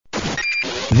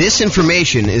This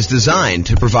information is designed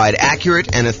to provide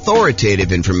accurate and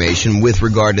authoritative information with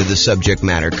regard to the subject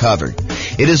matter covered.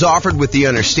 It is offered with the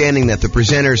understanding that the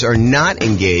presenters are not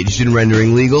engaged in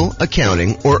rendering legal,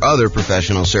 accounting, or other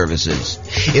professional services.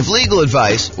 If legal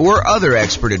advice or other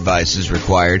expert advice is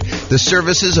required, the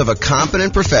services of a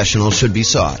competent professional should be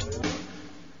sought.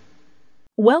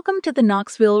 Welcome to the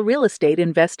Knoxville Real Estate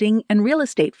Investing and Real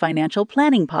Estate Financial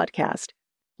Planning Podcast.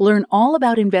 Learn all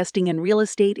about investing in real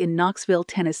estate in Knoxville,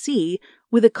 Tennessee,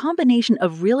 with a combination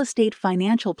of real estate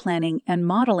financial planning and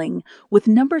modeling with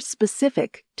numbers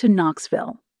specific to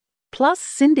Knoxville. Plus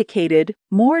syndicated,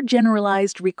 more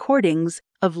generalized recordings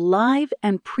of live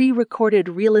and pre-recorded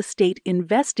real estate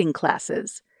investing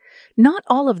classes, not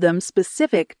all of them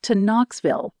specific to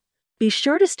Knoxville. Be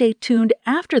sure to stay tuned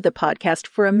after the podcast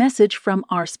for a message from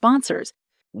our sponsors.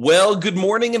 Well, good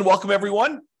morning and welcome,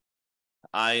 everyone.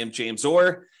 I am James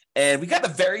Orr, and we got a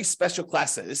very special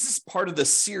class today. This is part of the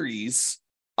series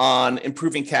on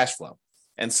improving cash flow.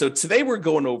 And so today we're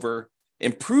going over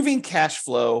improving cash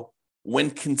flow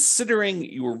when considering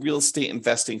your real estate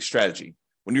investing strategy.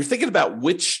 When you're thinking about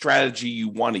which strategy you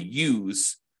want to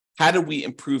use, how do we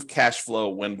improve cash flow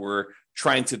when we're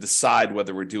trying to decide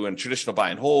whether we're doing traditional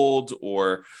buy and hold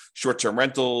or short-term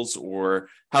rentals or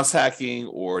house hacking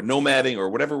or nomading or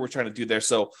whatever we're trying to do there.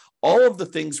 So all of the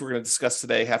things we're going to discuss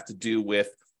today have to do with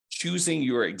choosing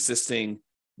your existing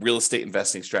real estate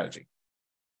investing strategy.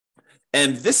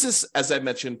 And this is, as I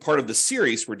mentioned, part of the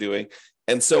series we're doing.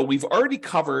 And so we've already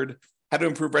covered how to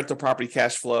improve rental property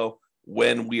cash flow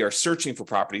when we are searching for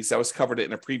properties. That was covered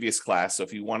in a previous class. So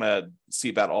if you want to see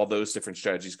about all those different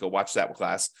strategies, go watch that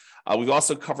class. We've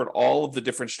also covered all of the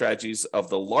different strategies of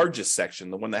the largest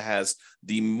section, the one that has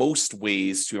the most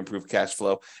ways to improve cash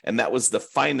flow. And that was the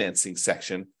financing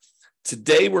section.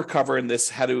 Today, we're covering this,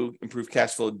 how to improve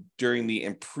cash flow during the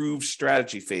improved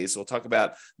strategy phase. So we'll talk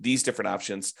about these different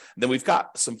options. And then we've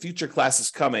got some future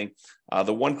classes coming.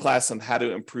 The one class on how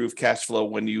to improve cash flow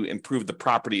when you improve the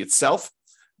property itself,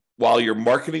 while you're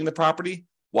marketing the property,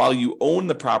 while you own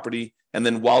the property, and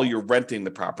then while you're renting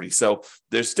the property. So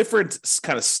there's different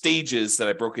kind of stages that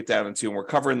I broke it down into, and we're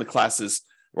covering the classes,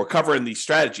 we're covering the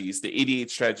strategies, the 88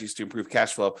 strategies to improve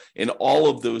cash flow in all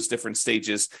of those different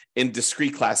stages in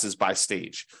discrete classes by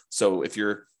stage. So if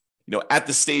you're at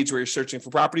the stage where you're searching for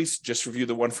properties, just review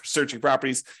the one for searching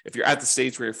properties. If you're at the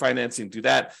stage where you're financing, do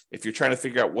that. If you're trying to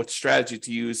figure out what strategy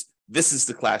to use, this is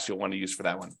the class you'll want to use for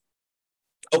that one.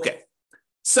 Okay.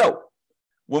 So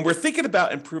when we're thinking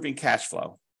about improving cash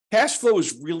flow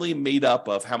is really made up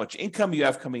of how much income you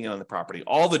have coming in on the property,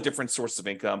 all the different sources of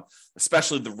income,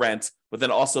 especially the rent, but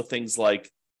then also things like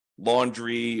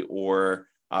laundry or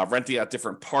renting out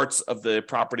different parts of the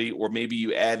property, or maybe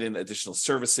you add in additional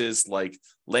services like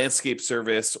landscape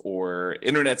service or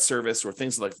internet service or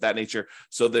things like that nature.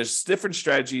 So there's different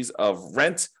strategies of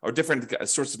rent or different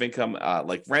sources of income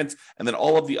like rent, and then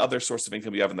all of the other sources of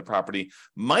income you have in the property,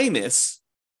 minus,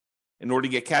 in order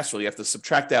to get cash flow, you have to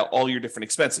subtract out all your different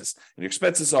expenses. And your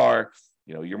expenses are,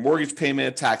 your mortgage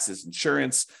payment, taxes,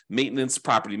 insurance, maintenance,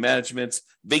 property management,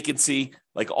 vacancy,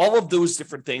 like all of those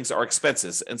different things are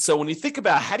expenses. And so when you think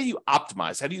about how do you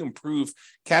optimize, how do you improve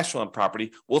cash flow on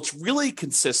property? Well, it really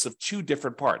consists of two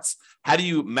different parts. How do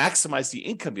you maximize the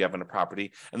income you have on a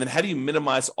property? And then how do you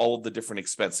minimize all of the different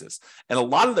expenses? And a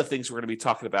lot of the things we're going to be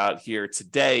talking about here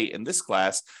today in this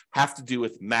class have to do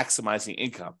with maximizing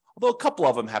income. Although a couple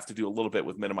of them have to do a little bit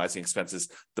with minimizing expenses,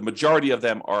 the majority of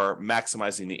them are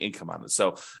maximizing the income on it.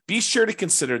 So be sure to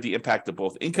consider the impact of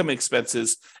both income and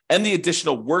expenses and the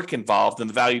additional work involved and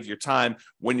the value of your time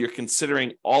when you're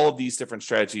considering all of these different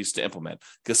strategies to implement.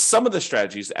 Because some of the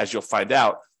strategies, as you'll find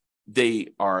out, they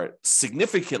are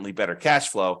significantly better cash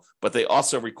flow, but they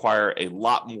also require a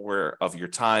lot more of your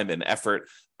time and effort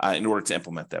in order to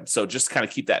implement them. So just kind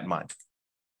of keep that in mind.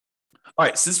 All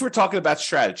right, since we're talking about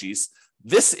strategies,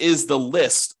 this is the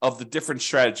list of the different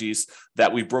strategies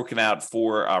that we've broken out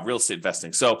for real estate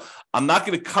investing. So I'm not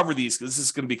going to cover these because this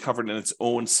is going to be covered in its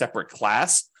own separate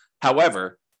class.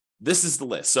 However, this is the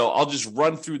list. So I'll just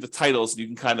run through the titles and you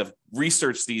can kind of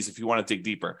research these if you want to dig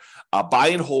deeper. Buy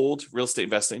and hold, real estate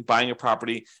investing, buying a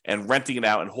property and renting it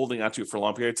out and holding onto it for a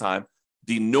long period of time.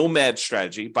 The nomad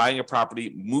strategy, buying a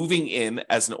property, moving in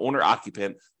as an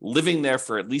owner-occupant, living there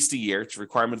for at least a year. It's a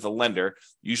requirement of the lender.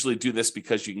 Usually do this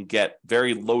because you can get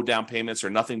very low down payments or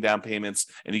nothing down payments,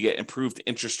 and you get improved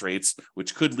interest rates,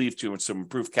 which could lead to some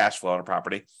improved cash flow on a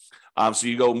property. So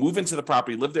you go move into the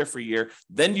property, live there for a year,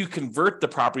 then you convert the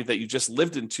property that you just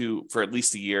lived into for at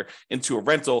least a year into a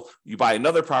rental. You buy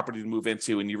another property to move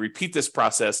into, and you repeat this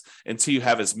process until you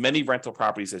have as many rental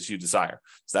properties as you desire.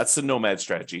 So that's the nomad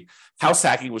strategy. House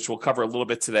hacking, which we'll cover a little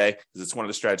bit today, because it's one of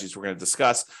the strategies we're going to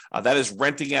discuss, that is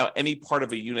renting out any part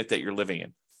of a unit that you're living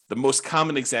in. The most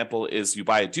common example is you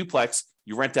buy a duplex,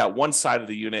 you rent out one side of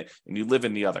the unit, and you live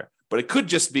in the other. But it could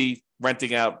just be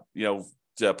renting out,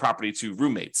 the property to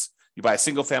roommates. You buy a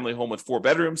single family home with 4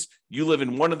 bedrooms, you live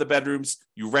in one of the bedrooms,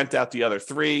 you rent out the other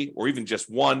 3 or even just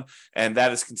one, and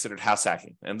that is considered house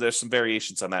hacking. And there's some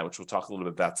variations on that, which we'll talk a little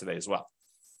bit about today as well.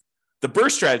 The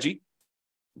BRRRR strategy: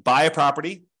 buy a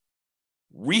property,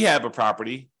 rehab a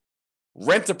property,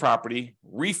 rent a property,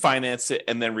 refinance it,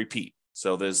 and then repeat.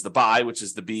 So there's the buy, which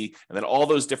is the B, and then all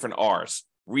those different R's: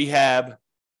 rehab,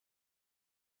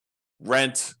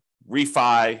 rent,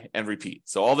 refi, and repeat.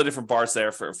 So all the different bars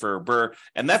there for BRRRR.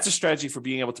 And that's a strategy for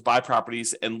being able to buy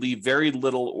properties and leave very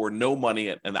little or no money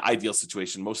in the ideal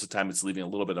situation. Most of the time it's leaving a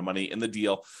little bit of money in the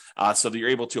deal, so that you're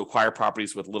able to acquire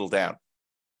properties with little down.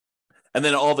 And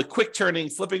then all the quick turning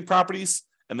flipping properties,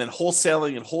 and then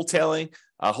wholesaling and wholetailing.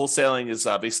 Wholesaling is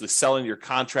basically selling your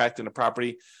contract in a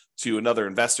property to another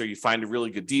investor. You find a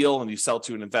really good deal and you sell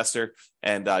to an investor,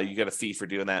 and you get a fee for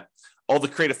doing that. All the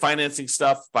creative financing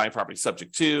stuff: buying property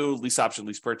subject to, lease option,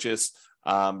 lease purchase,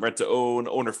 rent to own,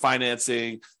 owner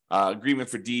financing, agreement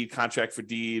for deed, contract for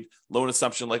deed, loan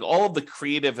assumption, like all of the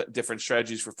creative different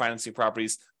strategies for financing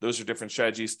properties. Those are different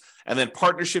strategies. And then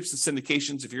partnerships and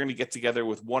syndications: if you're going to get together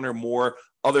with one or more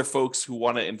other folks who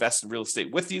want to invest in real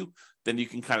estate with you, then you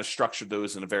can kind of structure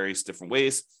those in various different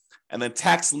ways. And then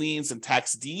tax liens and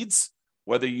tax deeds: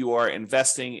 whether you are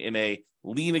investing in a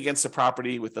lien against a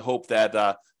property with the hope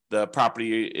that the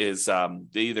property is,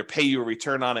 they either pay you a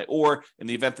return on it, or in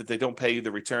the event that they don't pay you the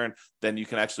return, then you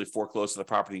can actually foreclose the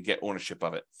property and get ownership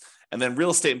of it. And then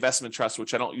real estate investment trust,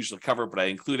 which I don't usually cover, but I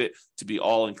include it to be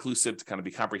all inclusive, to kind of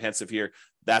be comprehensive here.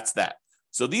 That's that.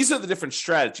 So these are the different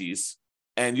strategies.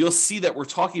 And you'll see that we're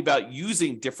talking about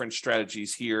using different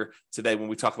strategies here today when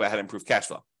we talk about how to improve cash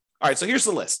flow. All right, so here's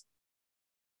the list.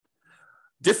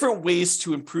 Different ways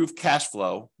to improve cash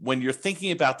flow when you're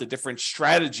thinking about the different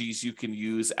strategies you can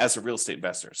use as a real estate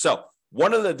investor. So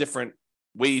one of the different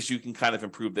ways you can kind of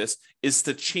improve this is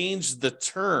to change the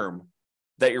term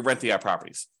that you're renting out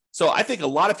properties. So I think a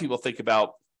lot of people think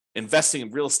about investing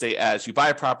in real estate as you buy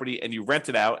a property and you rent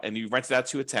it out, and you rent it out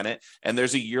to a tenant, and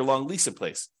there's a year-long lease in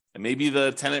place. And maybe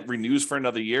the tenant renews for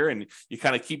another year, and you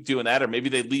kind of keep doing that. Or maybe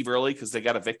they leave early because they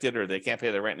got evicted or they can't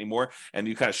pay their rent anymore, and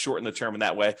you kind of shorten the term in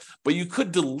that way. But you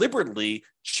could deliberately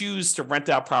choose to rent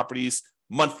out properties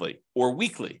monthly or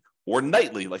weekly or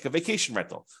nightly, like a vacation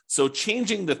rental. So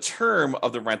changing the term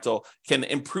of the rental can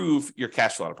improve your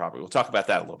cash flow on a property. We'll talk about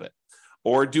that a little bit.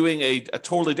 Or doing a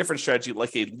totally different strategy,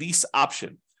 like a lease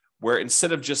option, where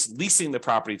instead of just leasing the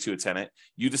property to a tenant,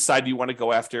 you decide you want to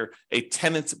go after a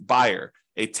tenant buyer,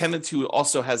 a tenant who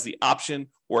also has the option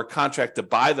or a contract to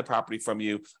buy the property from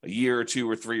you a year or 2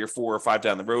 or 3 or 4 or 5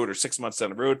 down the road, or 6 months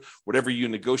down the road, whatever you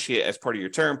negotiate as part of your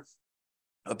term.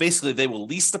 Basically, they will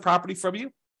lease the property from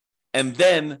you, and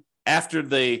then after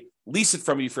they lease it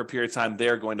from you for a period of time,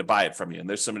 they're going to buy it from you. And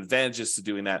there's some advantages to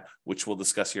doing that, which we'll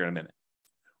discuss here in a minute.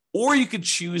 Or you could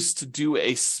choose to do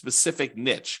a specific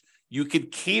niche. You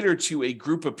could cater to a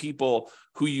group of people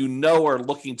who you know are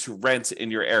looking to rent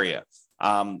in your area.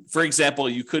 For example,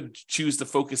 you could choose to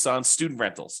focus on student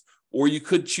rentals, or you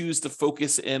could choose to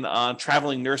focus in on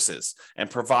traveling nurses and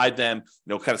provide them,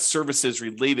 kind of services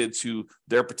related to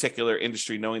their particular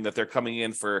industry, knowing that they're coming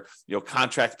in for,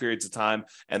 contract periods of time,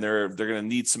 and they're going to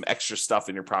need some extra stuff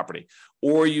in your property.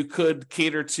 Or you could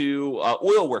cater to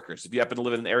oil workers if you happen to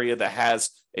live in an area that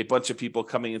has a bunch of people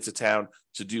coming into town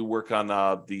to do work on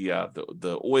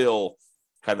the oil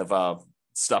kind of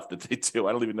stuff that they do.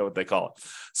 I don't even know what they call it.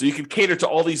 So you can cater to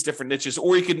all these different niches,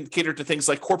 or you can cater to things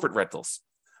like corporate rentals.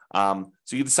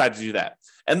 So you decide to do that.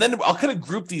 And then I'll kind of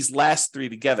group these last 3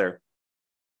 together.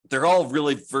 They're all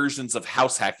really versions of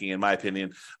house hacking, in my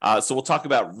opinion. So we'll talk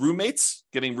about roommates,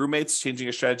 getting roommates, changing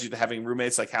your strategy to having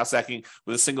roommates, like house hacking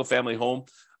with a single family home,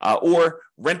 or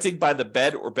renting by the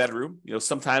bed or bedroom.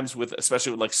 Sometimes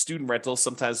especially with like student rentals,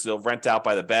 sometimes they'll rent out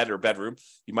by the bed or bedroom.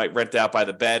 You might rent out by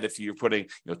the bed if you're putting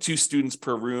 2 students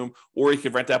per room, or you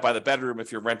could rent out by the bedroom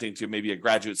if you're renting to maybe a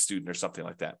graduate student or something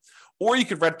like that. Or you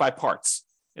could rent by parts.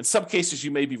 In some cases,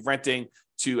 you may be renting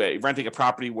a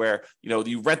property where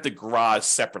you rent the garage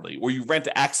separately, or you rent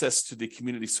access to the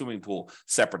community swimming pool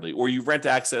separately, or you rent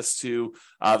access to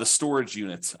the storage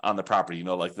units on the property,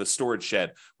 like the storage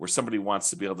shed where somebody wants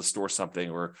to be able to store something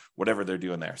or whatever they're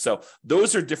doing there. So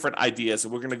those are different ideas,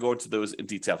 and we're going to go into those in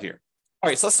detail here. All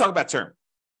right, so let's talk about term.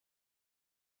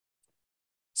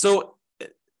 So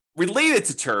related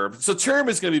to term, so term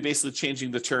is going to be basically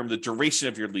changing the duration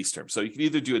of your lease term. So you can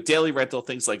either do a daily rental,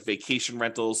 things like vacation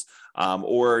rentals,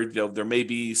 or there may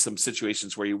be some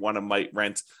situations where you might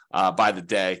rent by the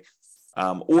day,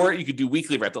 or you could do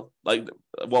weekly rental. I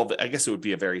guess it would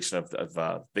be a variation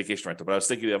of vacation rental. But I was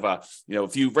thinking of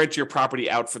if you rent your property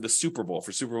out for the Super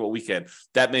Bowl weekend,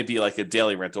 that may be like a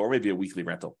daily rental or maybe a weekly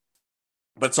rental.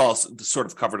 But it's all sort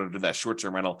of covered under that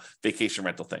short-term rental, vacation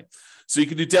rental thing. So you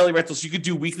can do daily rentals. You could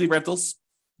do weekly rentals.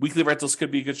 Weekly rentals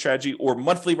could be a good strategy, or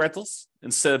monthly rentals.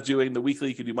 Instead of doing the weekly,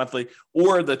 you could do monthly.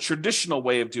 Or the traditional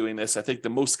way of doing this, I think the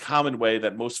most common way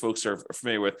that most folks are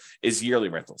familiar with is yearly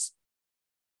rentals.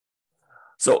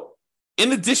 So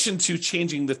in addition to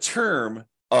changing the term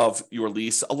of your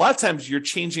lease, a lot of times you're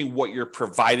changing what you're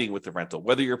providing with the rental,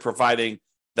 whether you're providing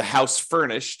the house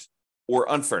furnished or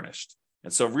unfurnished.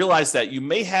 And so realize that you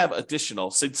may have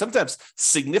sometimes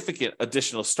significant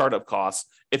additional startup costs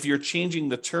if you're changing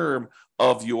the term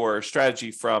of your strategy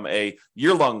from a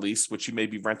year-long lease, which you may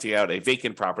be renting out a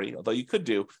vacant property, although you could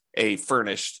do a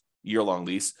furnished year-long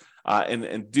lease,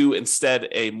 and do instead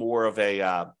a more of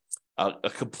a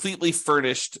completely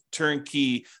furnished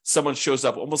turnkey. Someone shows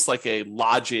up almost like a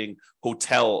lodging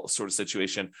hotel sort of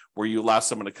situation where you allow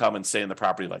someone to come and stay in the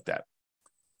property like that.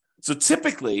 So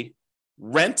typically,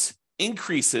 rent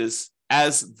increases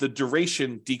as the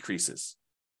duration decreases.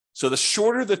 So the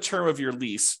shorter the term of your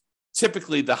lease,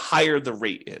 typically the higher the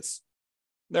rate is.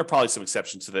 There are probably some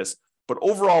exceptions to this, but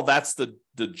overall, that's the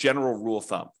general rule of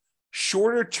thumb.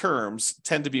 Shorter terms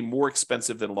tend to be more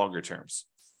expensive than longer terms.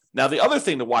 Now, the other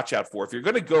thing to watch out for, if you're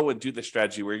going to go and do the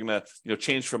strategy where you're going to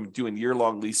change from doing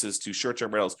year-long leases to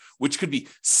short-term rentals, which could be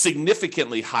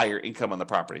significantly higher income on the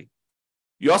property,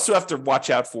 you also have to watch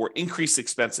out for increased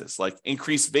expenses, like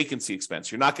increased vacancy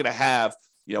expense. You're not going to have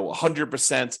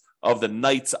 100% of the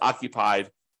nights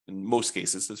occupied in most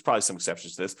cases. There's probably some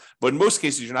exceptions to this, but in most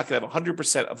cases, you're not going to have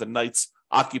 100% of the nights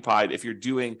occupied if you're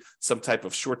doing some type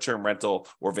of short-term rental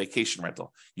or vacation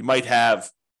rental. You might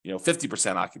have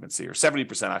 50% occupancy or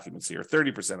 70% occupancy or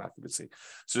 30% occupancy.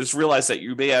 So just realize that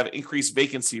you may have increased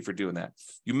vacancy for doing that.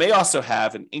 You may also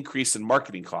have an increase in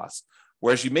marketing costs.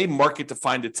 Whereas you may market to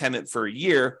find a tenant for a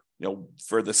year,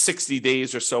 for the 60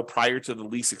 days or so prior to the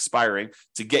lease expiring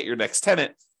to get your next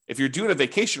tenant. If you're doing a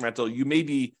vacation rental, you may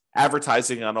be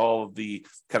advertising on all of the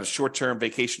kind of short-term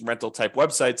vacation rental type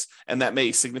websites, and that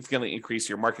may significantly increase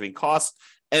your marketing costs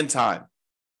and time.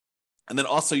 And then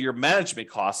also your management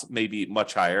costs may be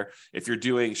much higher. If you're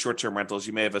doing short-term rentals,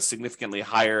 you may have a significantly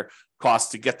higher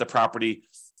cost to get the property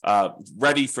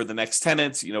ready for the next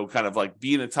tenants, kind of like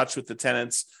being in touch with the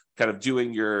tenants, kind of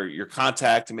doing your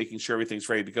contact and making sure everything's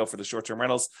ready to go for the short-term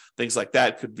rentals. Things like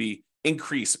that could be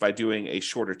increased by doing a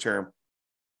shorter term.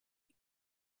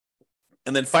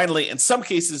 And then finally, in some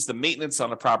cases, the maintenance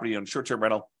on a property on short-term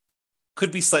rental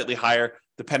could be slightly higher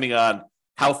depending on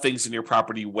how things in your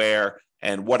property wear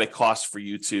and what it costs for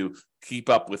you to keep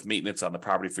up with maintenance on the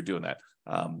property for doing that.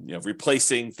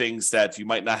 Replacing things that you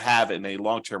might not have in a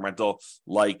long-term rental,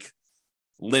 like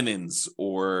linens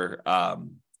or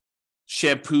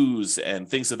shampoos and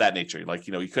things of that nature. Like,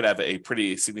 you could have a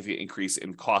pretty significant increase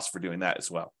in cost for doing that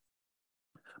as well.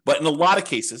 But in a lot of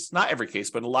cases, not every case,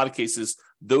 but in a lot of cases,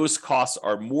 those costs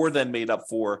are more than made up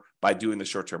for by doing the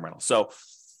short-term rental. So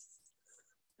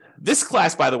this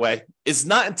class, by the way, is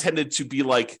not intended to be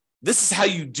like, this is how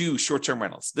you do short-term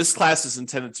rentals. This class is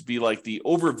intended to be like the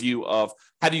overview of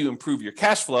how do you improve your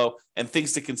cash flow and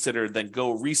things to consider, then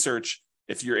go research.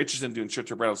 If you're interested in doing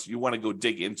short-term rentals, you want to go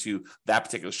dig into that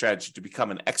particular strategy to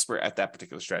become an expert at that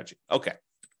particular strategy. Okay. All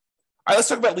right, let's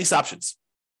talk about lease options.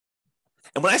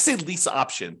 And when I say lease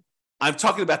option, I'm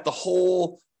talking about the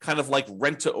whole kind of like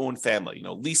rent-to-own family.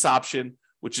 Lease option,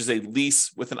 which is a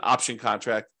lease with an option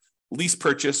contract. Lease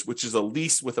purchase, which is a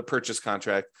lease with a purchase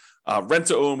contract.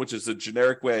 Rent-to-own, which is a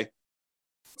generic way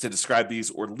to describe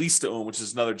these, or lease-to-own, which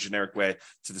is another generic way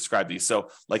to describe these. So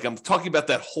like I'm talking about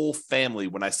that whole family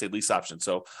when I say lease option.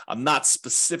 So I'm not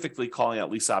specifically calling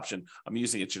out lease option. I'm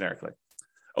using it generically.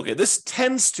 Okay, this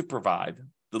tends to provide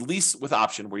the lease with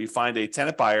option where you find a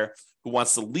tenant buyer who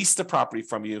wants to lease the property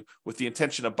from you with the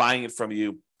intention of buying it from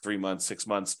you 3 months, 6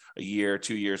 months, a year,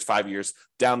 2 years, 5 years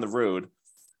down the road.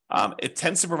 It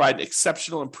tends to provide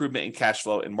exceptional improvement in cash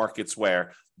flow in markets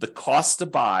where the cost to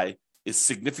buy is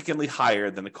significantly higher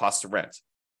than the cost to rent.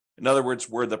 In other words,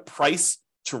 where the price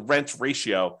to rent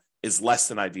ratio is less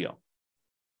than ideal.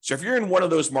 So if you're in one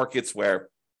of those markets where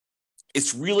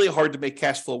it's really hard to make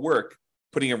cash flow work,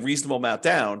 putting a reasonable amount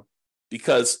down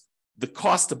because the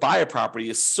cost to buy a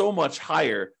property is so much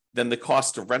higher than the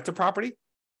cost to rent a property,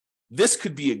 this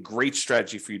could be a great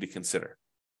strategy for you to consider.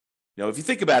 If you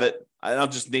think about it, I'll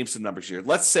just name some numbers here.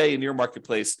 Let's say in your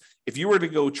marketplace, if you were to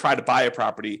go try to buy a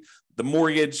property, the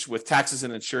mortgage with taxes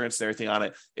and insurance and everything on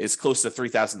it is close to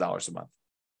 $3,000 a month.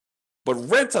 But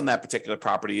rent on that particular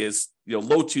property is,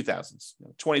 low 2000s,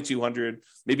 2,200,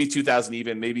 maybe 2,000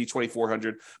 even, maybe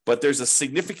 2,400. But there's a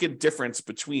significant difference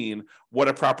between what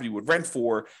a property would rent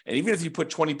for, and even if you put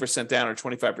 20% down or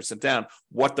 25% down,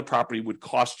 what the property would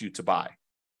cost you to buy.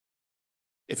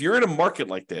 If you're in a market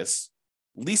like this,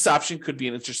 lease option could be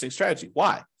an interesting strategy.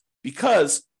 Why?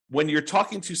 Because when you're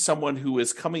talking to someone who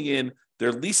is coming in,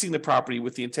 they're leasing the property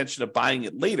with the intention of buying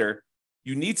it later,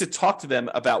 you need to talk to them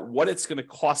about what it's going to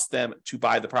cost them to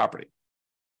buy the property.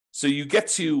 So you get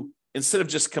to, instead of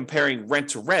just comparing rent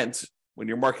to rent when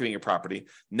you're marketing your property,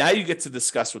 now you get to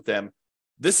discuss with them,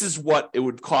 this is what it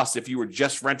would cost if you were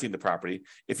just renting the property.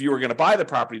 If you were going to buy the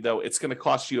property, though, it's going to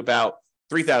cost you about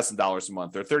 $3,000 a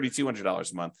month or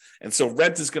 $3,200 a month. And so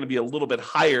rent is going to be a little bit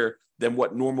higher than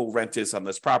what normal rent is on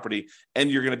this property, and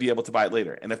you're going to be able to buy it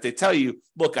later. And if they tell you,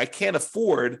 look, I can't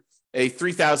afford a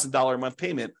 $3,000 a month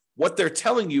payment, what they're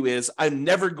telling you is, I'm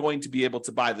never going to be able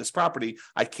to buy this property.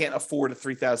 I can't afford a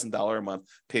 $3,000 a month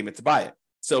payment to buy it.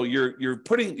 So you're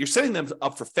setting them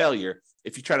up for failure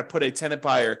if you try to put a tenant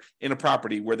buyer in a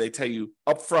property where they tell you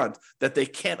up front that they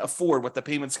can't afford what the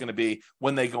payment's going to be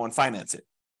when they go and finance it.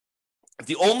 If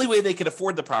the only way they can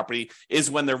afford the property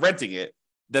is when they're renting it,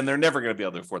 then they're never going to be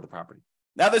able to afford the property.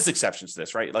 Now, there's exceptions to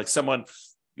this, right? Like someone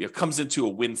comes into a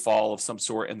windfall of some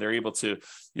sort and they're able to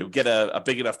get a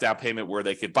big enough down payment where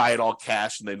they could buy it all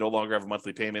cash and they no longer have a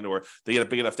monthly payment, or they get a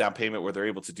big enough down payment where they're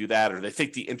able to do that, or they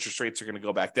think the interest rates are going to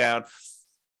go back down.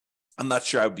 I'm not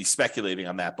sure I would be speculating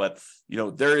on that, but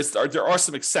there are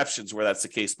some exceptions where that's the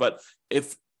case. But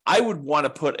if I would want to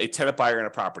put a tenant buyer in a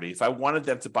property, if I wanted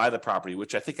them to buy the property,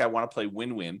 which I think I want to play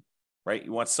win-win, right?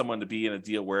 You want someone to be in a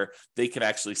deal where they can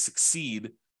actually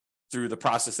succeed through the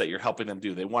process that you're helping them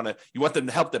do. You want them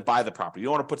to help them buy the property. You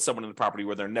don't want to put someone in the property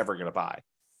where they're never going to buy.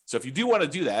 So if you do want to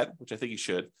do that, which I think you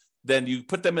should, then you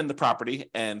put them in the property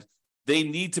and they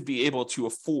need to be able to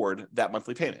afford that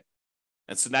monthly payment.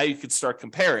 And so now you could start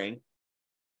comparing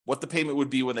what the payment would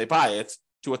be when they buy it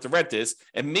to what the rent is.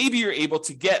 And maybe you're able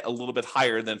to get a little bit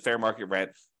higher than fair market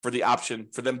rent for the option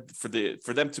for them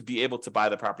to be able to buy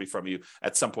the property from you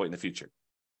at some point in the future.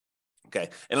 Okay.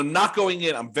 And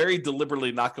I'm very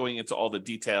deliberately not going into all the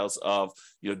details of,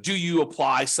 do you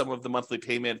apply some of the monthly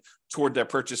payment toward their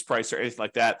purchase price or anything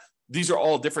like that? These are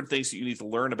all different things that you need to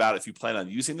learn about if you plan on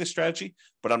using this strategy,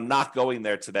 but I'm not going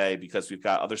there today because we've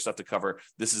got other stuff to cover.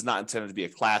 This is not intended to be a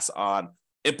class on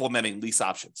implementing lease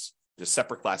options. There's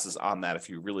separate classes on that if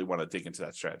you really want to dig into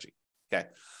that strategy. Okay.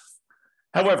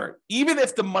 However, even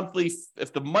if the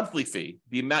monthly fee,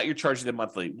 the amount you're charging them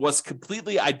monthly, was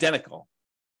completely identical,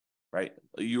 right?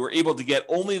 You were able to get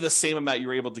only the same amount you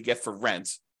were able to get for rent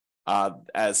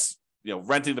as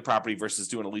renting the property versus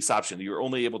doing a lease option. You were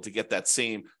only able to get that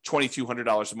same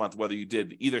 $2,200 a month, whether you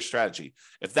did either strategy.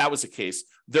 If that was the case,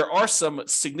 there are some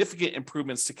significant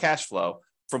improvements to cash flow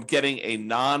from getting a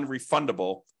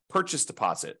non-refundable purchase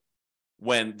deposit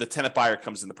when the tenant buyer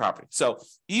comes in the property. So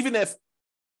even if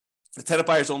the tenant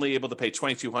buyer is only able to pay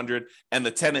 $2,200 and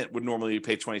the tenant would normally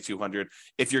pay $2,200,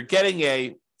 if you're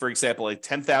getting for example, a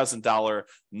 $10,000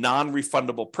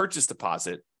 non-refundable purchase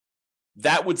deposit,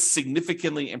 that would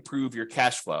significantly improve your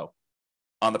cash flow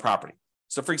on the property.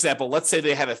 So for example, let's say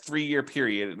they had a 3-year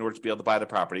period in order to be able to buy the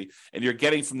property, and you're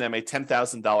getting from them a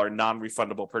 $10,000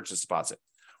 non-refundable purchase deposit.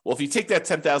 Well, if you take that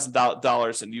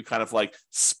 $10,000 and you kind of like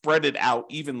spread it out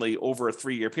evenly over a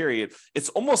 3-year period, it's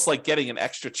almost like getting an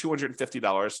extra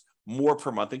 $250 more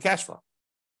per month in cash flow.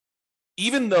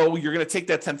 Even though you're going to take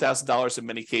that $10,000 in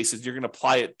many cases, you're going to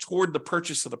apply it toward the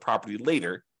purchase of the property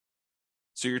later.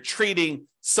 So you're trading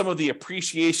some of the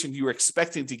appreciation you were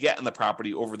expecting to get in the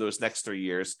property over those next 3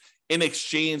 years in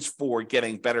exchange for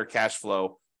getting better cash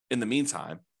flow in the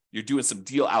meantime. You're doing some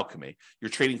deal alchemy. You're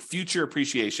trading future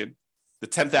appreciation, the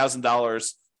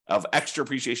 $10,000 of extra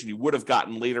appreciation you would have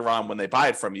gotten later on when they buy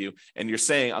it from you. And you're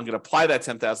saying, I'm going to apply that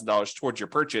 $10,000 towards your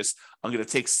purchase. I'm going to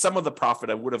take some of the profit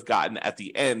I would have gotten at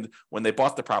the end when they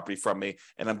bought the property from me,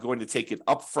 and I'm going to take it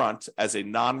up front as a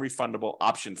non-refundable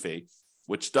option fee,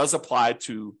 which does apply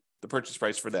to the purchase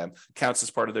price for them, counts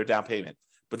as part of their down payment.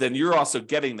 But then you're also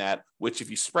getting that, which if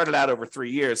you spread it out over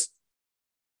 3 years,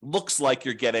 looks like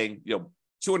you're getting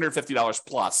 $250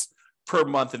 plus per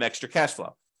month in extra cash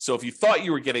flow. So if you thought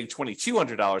you were getting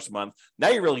 $2,200 a month, now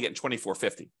you're really getting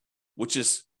 $2,450, which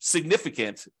is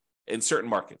significant in certain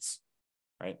markets,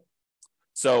 right?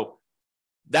 So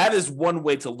that is one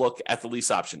way to look at the lease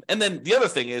option. And then the other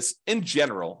thing is, in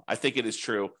general, I think it is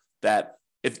true that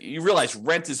if you realize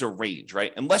rent is a range,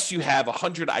 right? Unless you have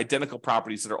 100 identical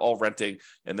properties that are all renting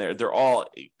and they're all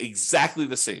exactly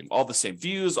the same, all the same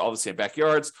views, all the same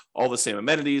backyards, all the same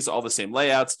amenities, all the same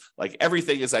layouts, like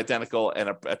everything is identical, and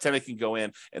a tenant can go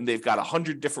in and they've got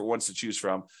 100 different ones to choose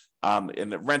from,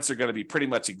 and the rents are going to be pretty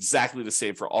much exactly the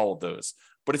same for all of those.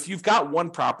 But if you've got one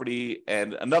property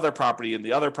and another property, and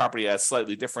the other property has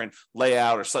slightly different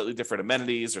layout or slightly different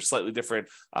amenities or slightly different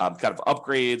kind of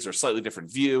upgrades or slightly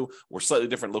different view or slightly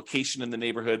different location in the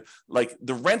neighborhood, like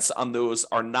the rents on those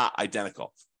are not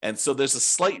identical. And so there's a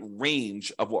slight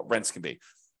range of what rents can be.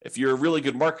 If you're a really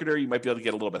good marketer, you might be able to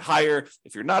get a little bit higher.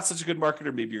 If you're not such a good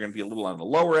marketer, maybe you're going to be a little on the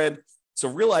lower end. So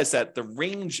realize that the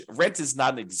rent is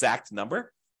not an exact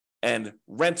number, and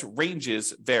rent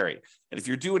ranges vary. And if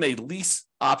you're doing a lease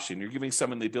option, you're giving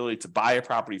someone the ability to buy a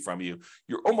property from you,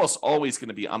 you're almost always going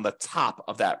to be on the top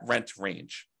of that rent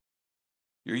range.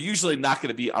 You're usually not going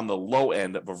to be on the low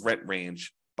end of a rent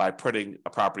range by putting a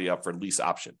property up for lease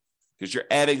option, because you're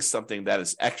adding something that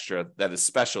is extra, that is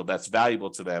special, that's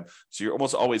valuable to them. So you're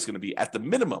almost always going to be at the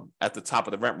minimum at the top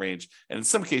of the rent range. And in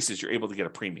some cases, you're able to get a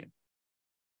premium.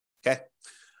 Okay.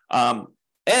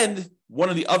 And one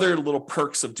of the other little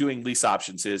perks of doing lease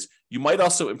options is you might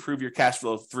also improve your cash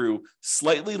flow through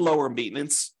slightly lower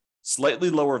maintenance,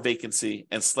 slightly lower vacancy,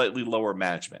 and slightly lower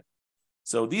management.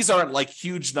 So these aren't like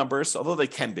huge numbers, although they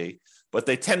can be, but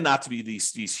they tend not to be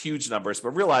these huge numbers.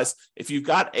 But realize if you've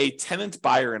got a tenant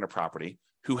buyer in a property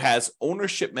who has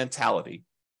ownership mentality,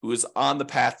 who is on the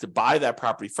path to buy that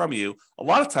property from you, a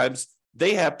lot of times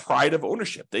they have pride of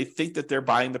ownership. They think that they're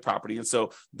buying the property, and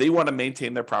so they want to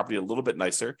maintain their property a little bit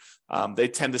nicer. They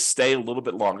tend to stay a little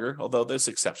bit longer, although there's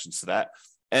exceptions to that.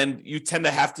 And you tend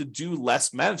to have to do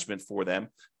less management for them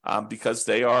because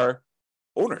they are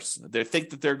owners. They think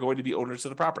that they're going to be owners of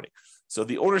the property. So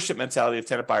the ownership mentality of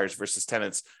tenant buyers versus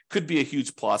tenants could be a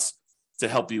huge plus to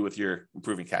help you with your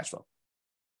improving cash flow.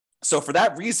 So for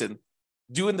that reason,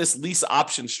 doing this lease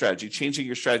option strategy, changing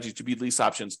your strategy to be lease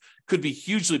options, could be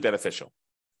hugely beneficial.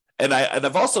 And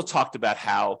I've also talked about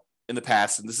how in the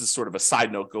past, and this is sort of a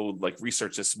side note, go like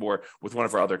research this more with one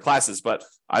of our other classes, but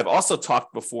I've also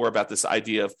talked before about this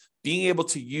idea of being able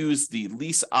to use the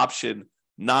lease option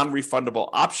non-refundable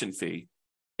option fee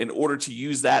in order to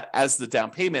use that as the down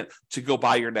payment to go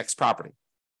buy your next property.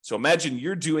 So imagine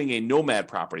you're doing a nomad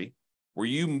property where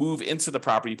you move into the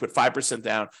property, you put 5%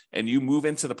 down, and you move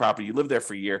into the property, you live there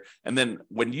for a year, and then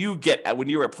when you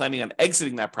are planning on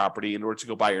exiting that property in order to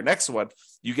go buy your next one,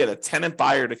 you get a tenant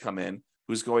buyer to come in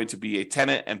who's going to be a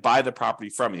tenant and buy the property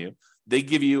from you. They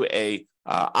give you a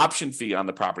option fee on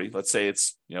the property. Let's say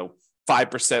it's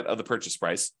 5% of the purchase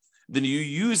price. Then you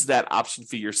use that option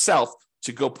fee yourself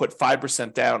to go put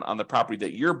 5% down on the property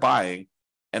that you're buying,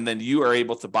 and then you are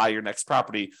able to buy your next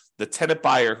property. The tenant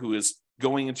buyer who is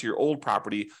going into your old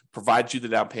property provides you the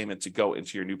down payment to go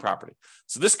into your new property.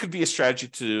 So this could be a strategy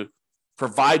to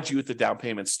provide you with the down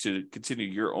payments to continue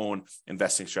your own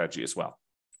investing strategy as well.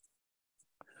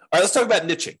 All right, let's talk about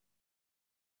niching.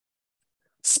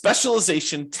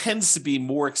 Specialization tends to be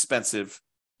more expensive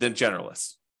than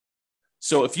generalists.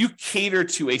 So if you cater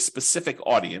to a specific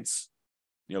audience,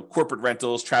 corporate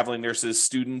rentals, traveling nurses,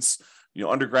 students,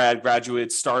 undergrad,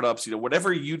 graduates, startups,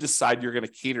 whatever you decide you're going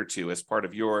to cater to as part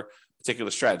of your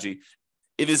particular strategy,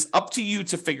 it is up to you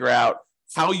to figure out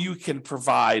how you can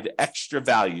provide extra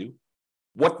value,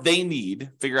 what they need,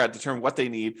 determine what they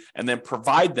need, and then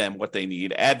provide them what they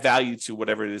need, add value to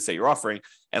whatever it is that you're offering.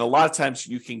 And a lot of times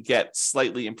you can get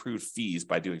slightly improved fees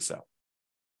by doing so.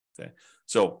 Okay.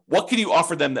 So what can you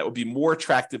offer them that would be more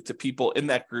attractive to people in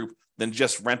that group than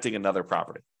just renting another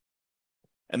property?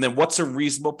 And then what's a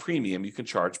reasonable premium you can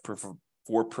charge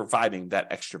for providing that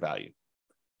extra value?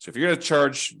 So if you're going to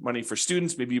charge money for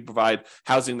students, maybe you provide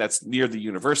housing that's near the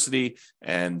university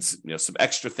and some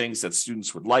extra things that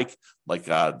students would like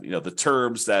the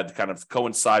terms that kind of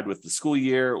coincide with the school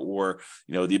year, or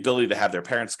the ability to have their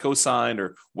parents co-sign,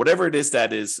 or whatever it is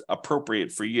that is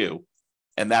appropriate for you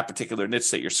and that particular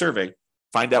niche that you're serving.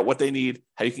 Find out what they need,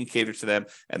 how you can cater to them,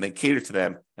 and then cater to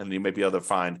them, and then you may be able to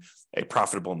find a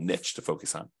profitable niche to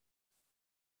focus on.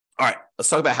 All right, let's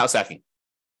talk about house hacking.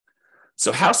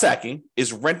 So house hacking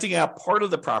is renting out part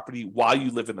of the property while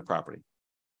you live in the property.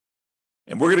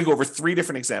 And we're going to go over 3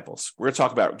 different examples. We're going to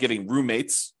talk about getting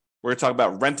roommates. We're going to talk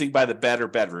about renting by the bed or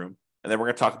bedroom. And then we're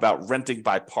going to talk about renting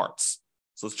by parts.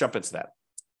 So let's jump into that.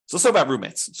 So let's talk about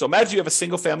roommates. So imagine you have a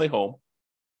single family home.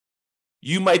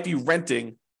 You might be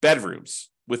renting bedrooms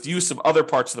with use of other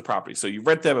parts of the property. So you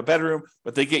rent them a bedroom,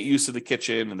 but they get use of the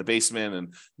kitchen and the basement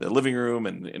and the living room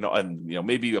and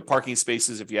maybe a parking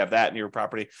spaces if you have that in your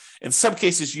property. In some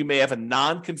cases, you may have a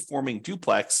non-conforming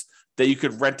duplex that you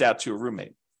could rent out to a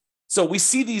roommate. So we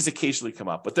see these occasionally come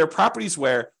up, but they're properties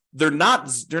where they're not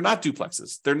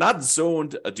duplexes. They're not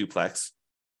zoned a duplex.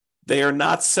 They are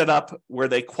not set up where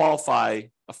they qualify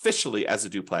officially as a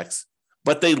duplex,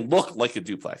 but they look like a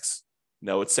duplex.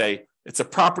 It's a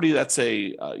property that's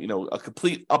a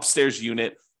complete upstairs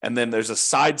unit, and then there's a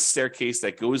side staircase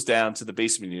that goes down to the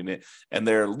basement unit, and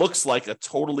there looks like a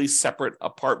totally separate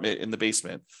apartment in the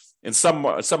basement. In some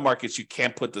markets, you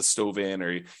can't put the stove in,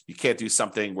 or you can't do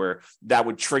something where that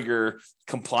would trigger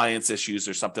compliance issues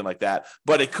or something like that.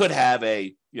 But it could have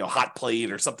a hot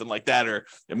plate or something like that, or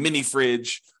a mini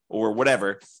fridge or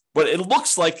whatever. But it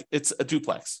looks like it's a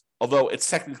duplex, although it's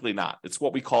technically not. It's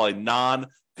what we call a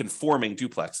non-conforming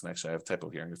duplex. And actually, I have a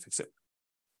typo here. I'm going to fix it.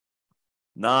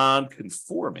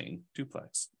 Non-conforming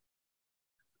duplex.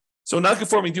 So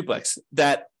non-conforming duplex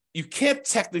that you can't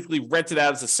technically rent it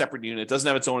out as a separate unit. It doesn't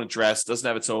have its own address, doesn't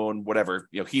have its own whatever,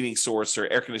 heating source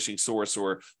or air conditioning source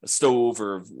or a stove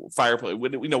or fireplace,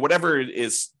 whatever it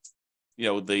is,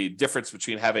 the difference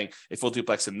between having a full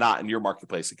duplex and not in your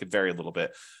marketplace. It could vary a little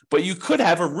bit, but you could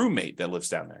have a roommate that lives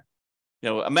down there.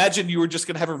 Imagine you were just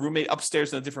going to have a roommate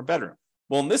upstairs in a different bedroom.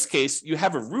 Well, in this case, you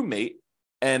have a roommate,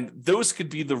 and those could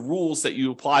be the rules that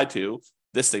you apply to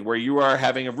this thing where you are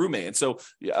having a roommate. And so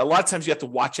a lot of times you have to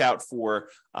watch out for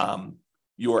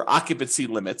your occupancy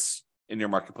limits in your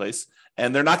marketplace,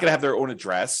 and they're not going to have their own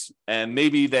address. And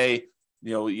maybe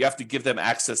you have to give them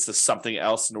access to something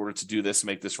else in order to do this,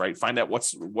 make this right. Find out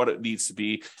what it needs to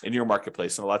be in your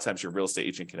marketplace. And a lot of times your real estate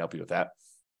agent can help you with that.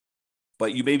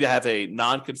 But you maybe have a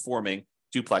non-conforming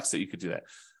duplex that you could do that.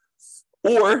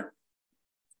 Or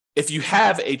if you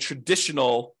have a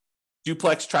traditional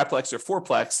duplex, triplex, or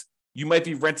fourplex, you might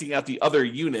be renting out the other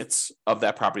units of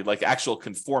that property, like actual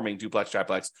conforming duplex,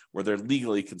 triplex, where they're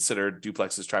legally considered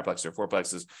duplexes, triplexes, or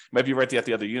fourplexes. You might be renting out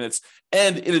the other units.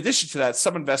 And in addition to that,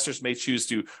 some investors may choose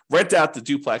to rent out the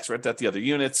duplex, rent out the other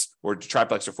units, or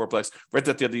triplex or fourplex, rent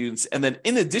out the other units. And then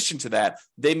in addition to that,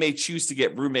 they may choose to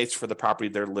get roommates for the property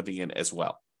they're living in as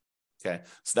well. Okay,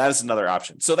 so that is another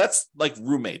option. So that's like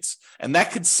roommates. And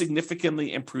that could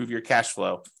significantly improve your cash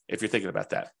flow if you're thinking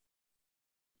about that.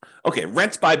 Okay,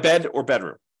 rent by bed or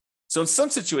bedroom. So in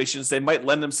some situations, they might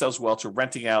lend themselves well to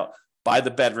renting out by the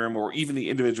bedroom or even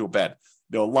the individual bed.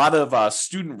 A lot of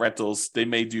student rentals, they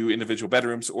may do individual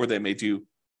bedrooms, or they may do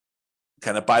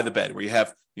kind of by the bed, where you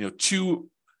have two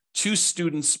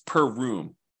students per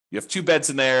room. You have two beds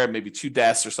in there, maybe two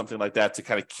desks or something like that to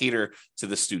kind of cater to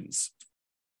the students.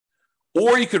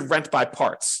 Or you could rent by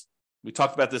parts. We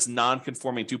talked about this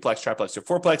non-conforming duplex, triplex, or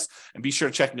fourplex, and be sure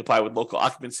to check and comply with local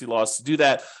occupancy laws to do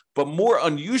that. But more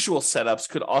unusual setups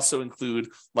could also include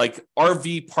like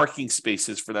RV parking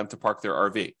spaces for them to park their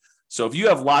RV. So if you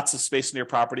have lots of space in your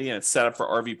property and it's set up for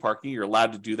RV parking, you're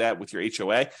allowed to do that with your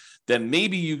HOA, then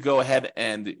maybe you go ahead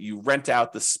and you rent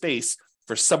out the space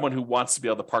for someone who wants to be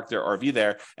able to park their RV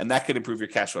there, and that could improve your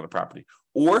cash flow on the property.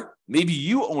 Or maybe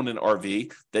you own an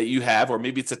RV that you have, or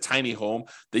maybe it's a tiny home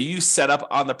that you set up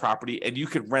on the property, and you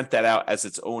could rent that out as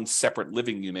its own separate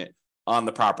living unit on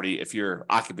the property if your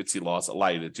occupancy laws allow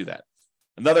you to do that.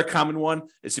 Another common one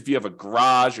is if you have a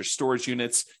garage or storage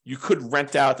units, you could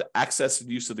rent out the access and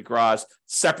use of the garage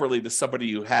separately to somebody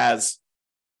who has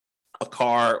a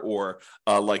car or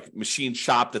like machine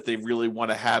shop that they really want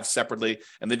to have separately,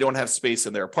 and they don't have space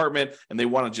in their apartment, and they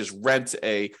want to just rent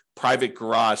a private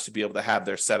garage to be able to have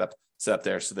their setup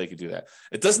there so they can do that.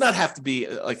 It does not have to be,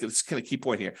 like, it's kind of key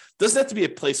point here, it doesn't have to be a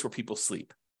place where people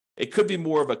sleep. It could be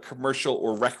more of a commercial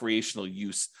or recreational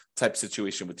use type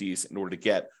situation with these in order to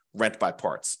get rent by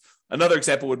parts. Another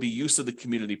example would be use of the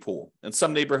community pool. In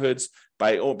some neighborhoods,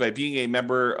 by being a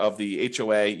member of the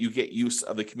HOA, you get use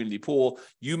of the community pool.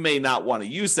 You may not want to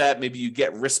use that. Maybe you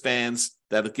get wristbands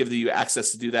that'll give you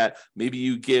access to do that. Maybe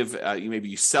you maybe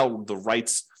you sell the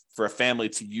rights for a family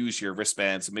to use your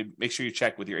wristbands. So maybe make sure you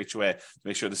check with your HOA to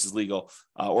make sure this is legal.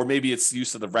 Or maybe it's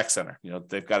use of the rec center.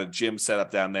 They've got a gym set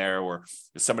up down there, or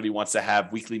if somebody wants to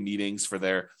have weekly meetings for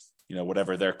their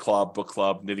whatever, their club, book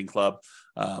club, knitting club,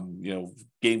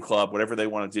 game club, whatever they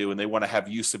want to do, and they want to have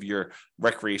use of your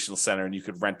recreational center, and you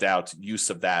could rent out use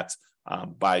of that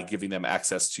by giving them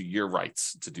access to your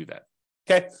rights to do that.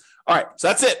 Okay. All right. So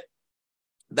that's it.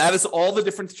 That is all the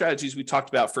different strategies we talked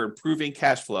about for improving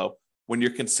cash flow when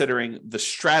you're considering the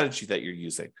strategy that you're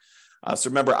using. So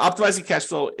remember, optimizing cash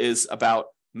flow is about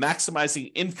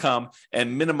maximizing income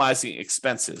and minimizing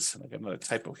expenses. I got another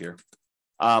typo here.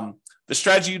 The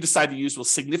strategy you decide to use will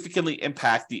significantly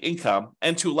impact the income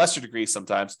and, to a lesser degree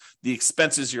sometimes, the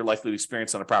expenses you're likely to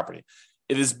experience on a property.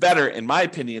 It is better, in my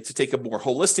opinion, to take a more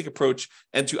holistic approach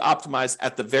and to optimize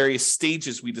at the various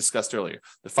stages we discussed earlier: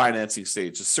 the financing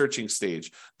stage, the searching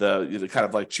stage, the kind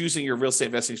of like choosing your real estate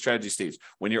investing strategy stage,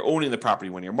 when you're owning the property,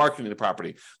 when you're marketing the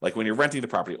property, like when you're renting the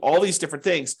property, all these different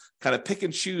things. Kind of pick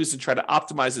and choose and try to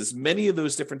optimize as many of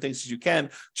those different things as you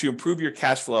can to improve your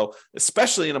cash flow,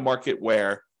 especially in a market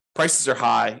where prices are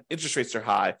high, interest rates are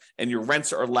high, and your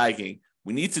rents are lagging.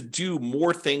 We need to do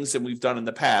more things than we've done in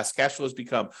the past. Cash flow has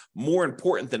become more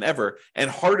important than ever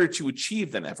and harder to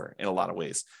achieve than ever in a lot of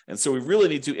ways. And so we really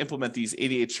need to implement these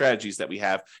 88 strategies that we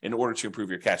have in order to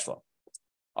improve your cash flow.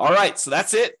 All right, so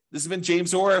that's it. This has been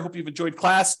James Orr. I hope you've enjoyed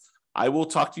class. I will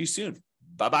talk to you soon.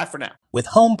 Bye-bye for now. With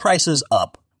home prices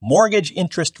up, mortgage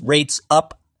interest rates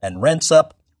up, and rents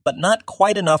up, but not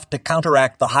quite enough to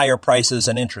counteract the higher prices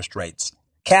and interest rates,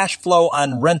 cash flow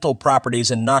on rental properties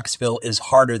in Knoxville is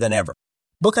harder than ever.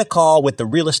 Book a call with the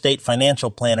Real Estate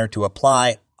Financial Planner to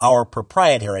apply our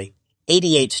proprietary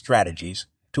 88 strategies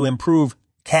to improve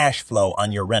cash flow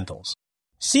on your rentals.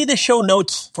 See the show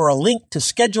notes for a link to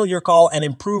schedule your call and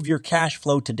improve your cash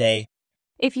flow today.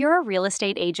 If you're a real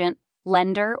estate agent,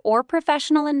 lender, or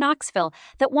professional in Knoxville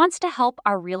that wants to help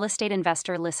our real estate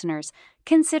investor listeners,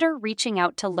 consider reaching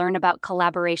out to learn about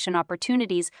collaboration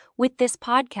opportunities with this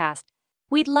podcast.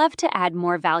 We'd love to add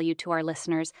more value to our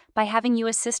listeners by having you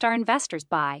assist our investors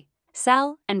buy,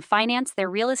 sell, and finance their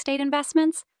real estate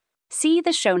investments. See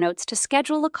the show notes to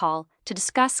schedule a call to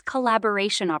discuss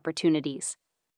collaboration opportunities.